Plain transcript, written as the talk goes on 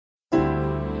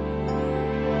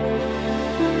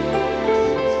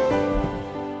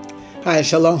Hi,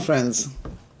 shalom friends.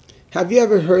 Have you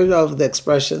ever heard of the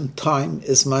expression time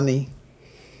is money?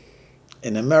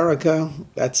 In America,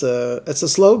 it's a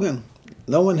slogan.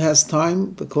 No one has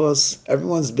time because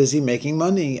everyone's busy making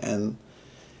money, and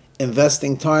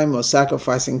investing time or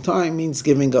sacrificing time means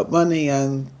giving up money,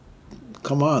 and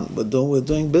come on, we're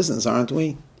doing business, aren't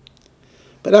we?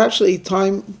 But actually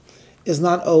time is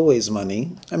not always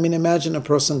money. I mean, imagine a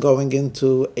person going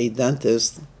into a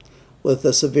dentist with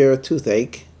a severe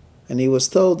toothache, and he was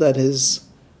told that his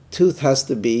tooth has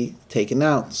to be taken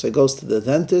out. So he goes to the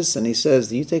dentist and he says,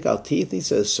 "Do you take out teeth?" He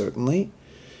says, "Certainly."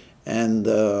 And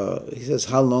he says,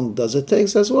 "How long does it take?" He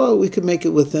says, "Well, we could make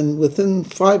it within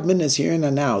 5 minutes, here in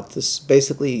and out. This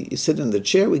basically, you sit in the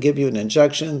chair, we give you an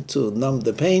injection to numb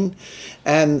the pain,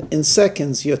 and in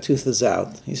seconds your tooth is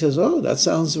out." He says, "Oh, that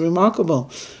sounds remarkable.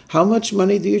 How much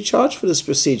money do you charge for this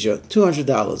procedure?"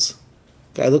 $200.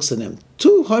 Guy looks at him.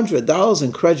 $200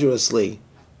 incredulously.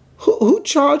 Who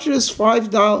charges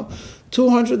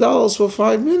 $200 for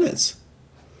 5 minutes?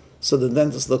 So the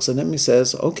dentist looks at him. He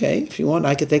says, "Okay, if you want,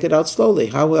 I could take it out slowly.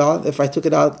 How well if I took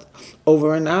it out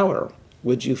over an hour?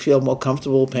 Would you feel more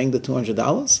comfortable paying the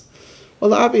 $200?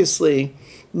 Well, obviously,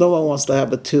 no one wants to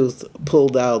have a tooth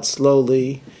pulled out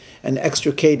slowly and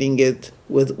extricating it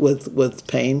with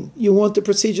pain. You want the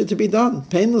procedure to be done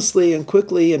painlessly and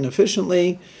quickly and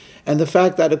efficiently. And the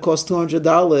fact that it costs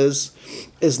 $200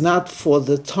 is not for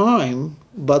the time,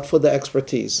 but for the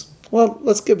expertise. Well,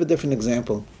 let's give a different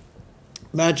example.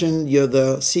 Imagine you're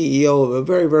the CEO of a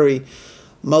very, very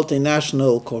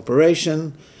multinational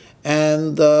corporation,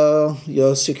 and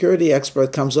your security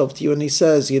expert comes up to you and he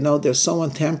says, "There's someone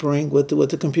tampering with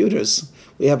the computers.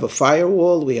 We have a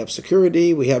firewall, we have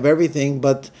security, we have everything,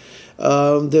 but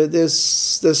there's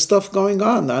stuff going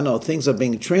on. I know things are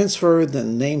being transferred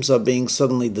and names are being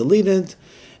suddenly deleted,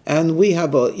 and we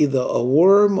have either a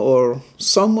worm or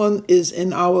someone is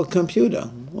in our computer."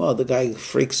 Well, the guy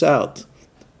freaks out.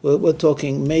 We're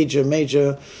talking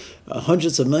major,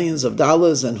 hundreds of millions of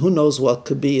dollars, and who knows what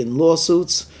could be in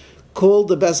lawsuits. Call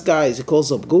the best guys. He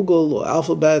calls up Google or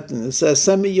Alphabet and it says,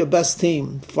 "Send me your best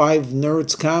team." 5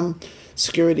 nerds come,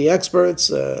 security experts,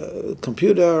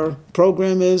 computer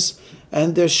programmers,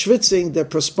 and they're schwitzing, they're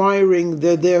perspiring,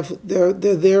 they're there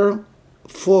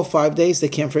 4 or 5 days. They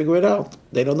can't figure it out.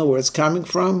 They don't know where it's coming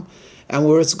from and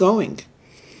where it's going.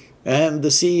 And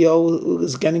the CEO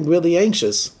is getting really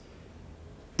anxious.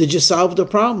 "Did you solve the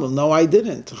problem?" "No, I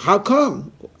didn't." "How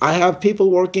come?" "I have people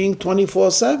working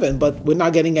 24/7, but we're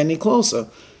not getting any closer."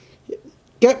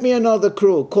 "Get me another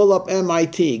crew. Call up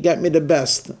MIT. Get me the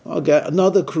best." Okay,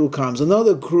 another crew comes,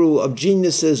 another crew of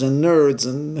geniuses and nerds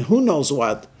and who knows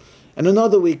what. And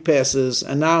another week passes,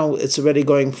 and now it's already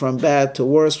going from bad to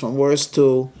worse, from worse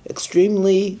to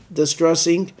extremely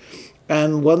distressing.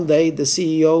 And one day, the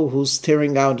CEO, who's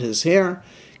tearing out his hair,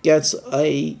 gets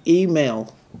an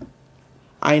email.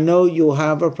 "I know you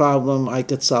have a problem. I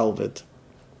could solve it.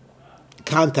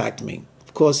 Contact me."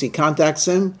 Of course, he contacts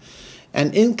him,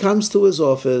 and in comes to his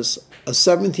office a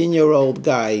 17-year-old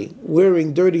guy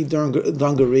wearing dirty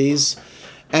dungarees,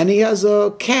 and he has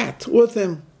a cat with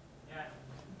him.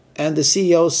 And the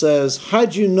CEO says,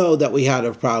 "How'd you know that we had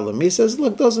a problem?" He says,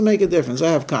 "Look, doesn't make a difference. I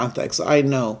have contacts. I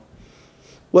know."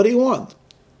 "What do you want?"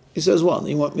 He says, "Well,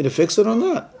 you want me to fix it or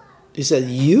not?" He said,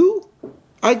 "You?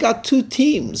 I got 2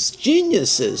 teams,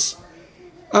 geniuses.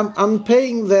 I'm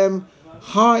paying them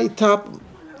high, top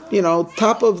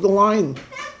of the line,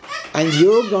 and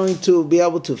you're going to be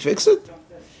able to fix it?"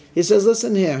 He says,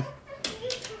 "Listen here,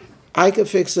 I could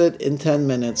fix it in 10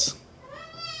 minutes.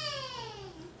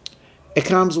 It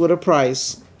comes with a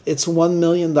price. It's $1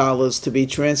 million to be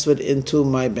transferred into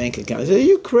my bank account." I said, "Are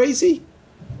you crazy?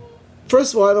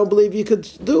 First of all, I don't believe you could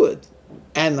do it.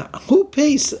 And who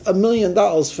pays $1 million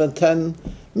for 10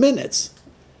 minutes?"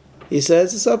 He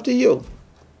says, "It's up to you.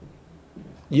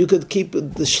 You could keep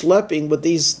the schlepping with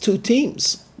these 2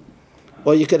 teams,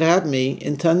 or you could have me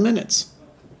in 10 minutes.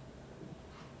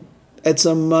 It's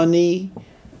a money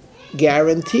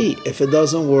guarantee. If it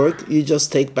doesn't work, you just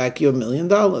take back your $1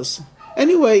 million.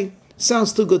 Anyway,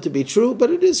 sounds too good to be true, but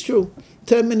it is true.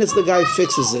 10 minutes, the guy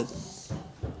fixes it.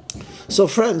 So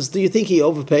friends, do you think he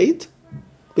overpaid?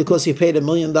 Because he paid $1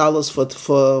 million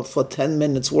for 10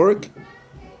 minutes work?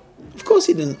 Of course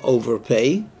he didn't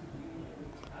overpay.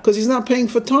 Because he's not paying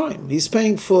for time. He's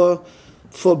paying for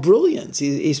brilliance.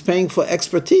 He's paying for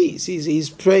expertise. He's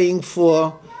paying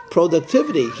for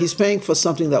productivity. He's paying for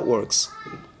something that works.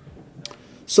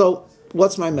 So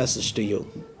what's my message to you?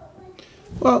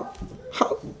 Well,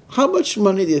 how much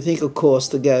money do you think it costs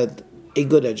to get a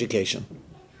good education?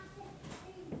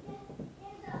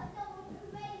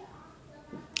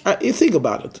 You think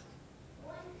about it.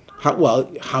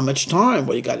 How much time?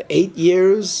 Well, you got 8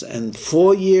 years and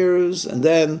 4 years, and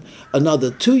then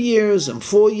another 2 years and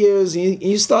 4 years.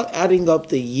 You start adding up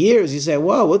the years. You say,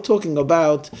 well, we're talking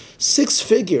about 6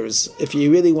 figures. If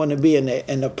you really want to be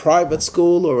in a private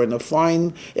school or in a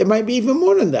fine, it might be even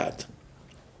more than that.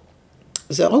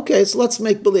 I said, okay, so let's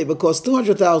make believe. It costs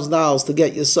 $200,000 to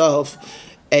get yourself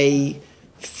a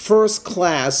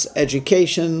first-class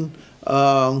education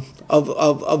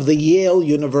of the Yale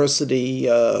University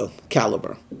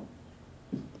caliber.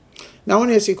 Now I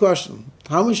want to ask you a question.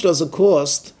 How much does it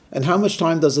cost and how much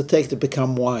time does it take to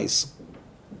become wise?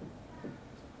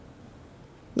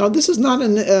 Now this is not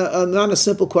a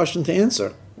simple question to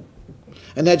answer.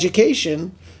 An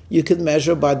education you can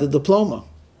measure by the diploma.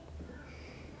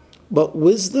 But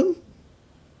wisdom?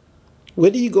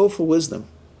 Where do you go for wisdom?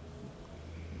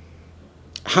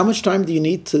 How much time do you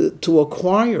need to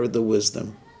acquire the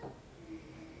wisdom?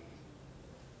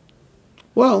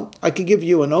 Well, I could give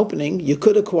you an opening. You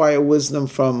could acquire wisdom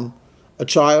from a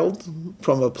child,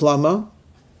 from a plumber,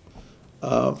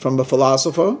 from a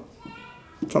philosopher,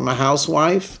 from a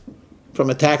housewife, from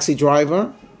a taxi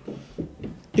driver.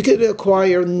 You could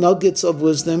acquire nuggets of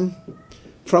wisdom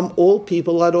from all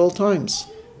people at all times.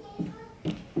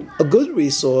 A good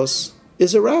resource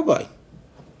is a rabbi.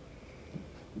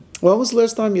 When was the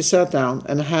last time you sat down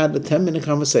and had a 10-minute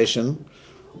conversation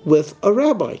with a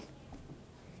rabbi,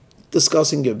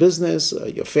 discussing your business,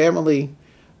 your family,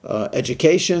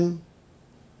 education,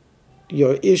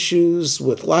 your issues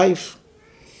with life,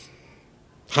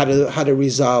 how to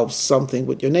resolve something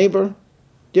with your neighbor?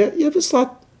 Yeah, you ever start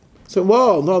saying,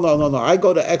 whoa, no, I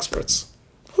go to experts.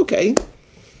 Okay.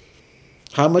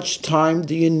 How much time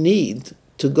do you need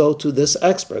to go to this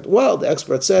expert? Well, the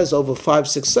expert says over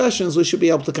 5-6 sessions we should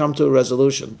be able to come to a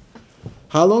resolution.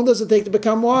 How long does it take to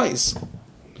become wise?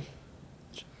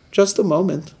 Just a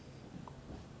moment.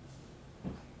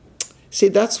 See,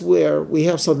 that's where we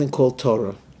have something called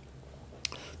Torah.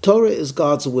 Torah is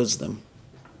God's wisdom.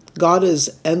 God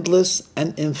is endless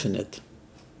and infinite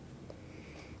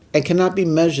and cannot be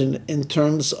measured in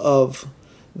terms of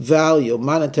value,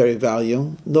 monetary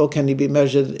value, nor can he be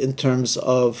measured in terms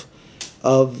of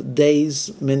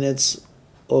days, minutes,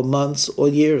 or months, or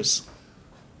years.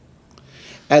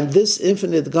 And this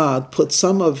infinite God put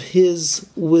some of his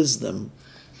wisdom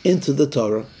into the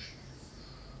Torah.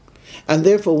 And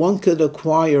therefore one could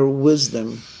acquire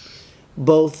wisdom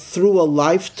both through a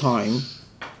lifetime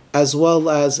as well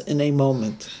as in a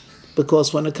moment.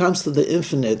 Because when it comes to the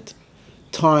infinite,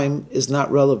 time is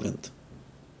not relevant.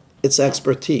 It's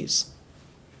expertise.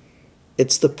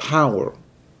 It's the power.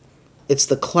 It's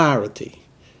the clarity.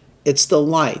 It's the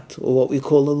light, or what we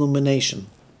call illumination.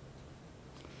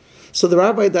 So the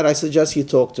rabbi that I suggest you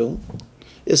talk to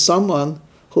is someone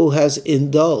who has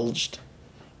indulged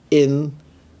in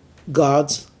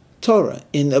God's Torah,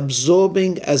 in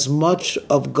absorbing as much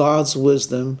of God's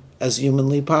wisdom as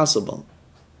humanly possible.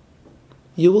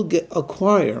 You will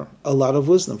acquire a lot of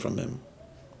wisdom from him.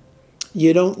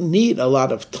 You don't need a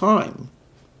lot of time.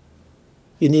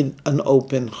 You need an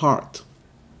open heart.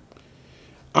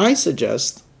 I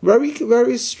suggest very,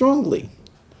 very strongly,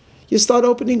 you start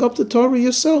opening up the Torah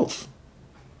yourself.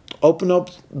 Open up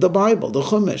the Bible, the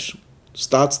Chumash.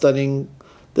 Start studying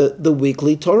the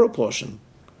weekly Torah portion.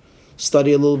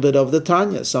 Study a little bit of the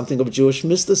Tanya, something of Jewish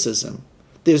mysticism.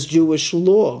 There's Jewish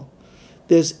law.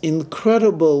 There's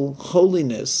incredible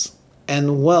holiness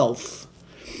and wealth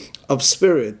of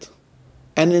spirit.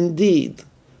 And indeed,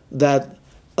 that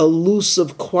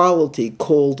elusive quality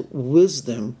called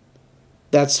wisdom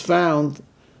that's found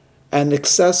and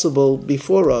accessible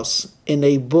before us in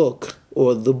a book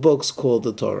or the books called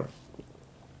the Torah.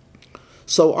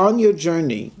 So on your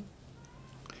journey,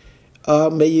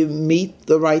 may you meet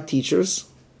the right teachers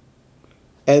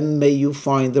and may you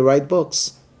find the right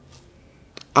books.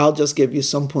 I'll just give you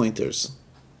some pointers.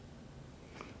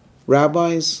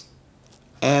 Rabbis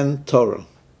and Torah,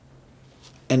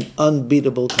 an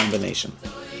unbeatable combination.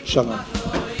 Shalom.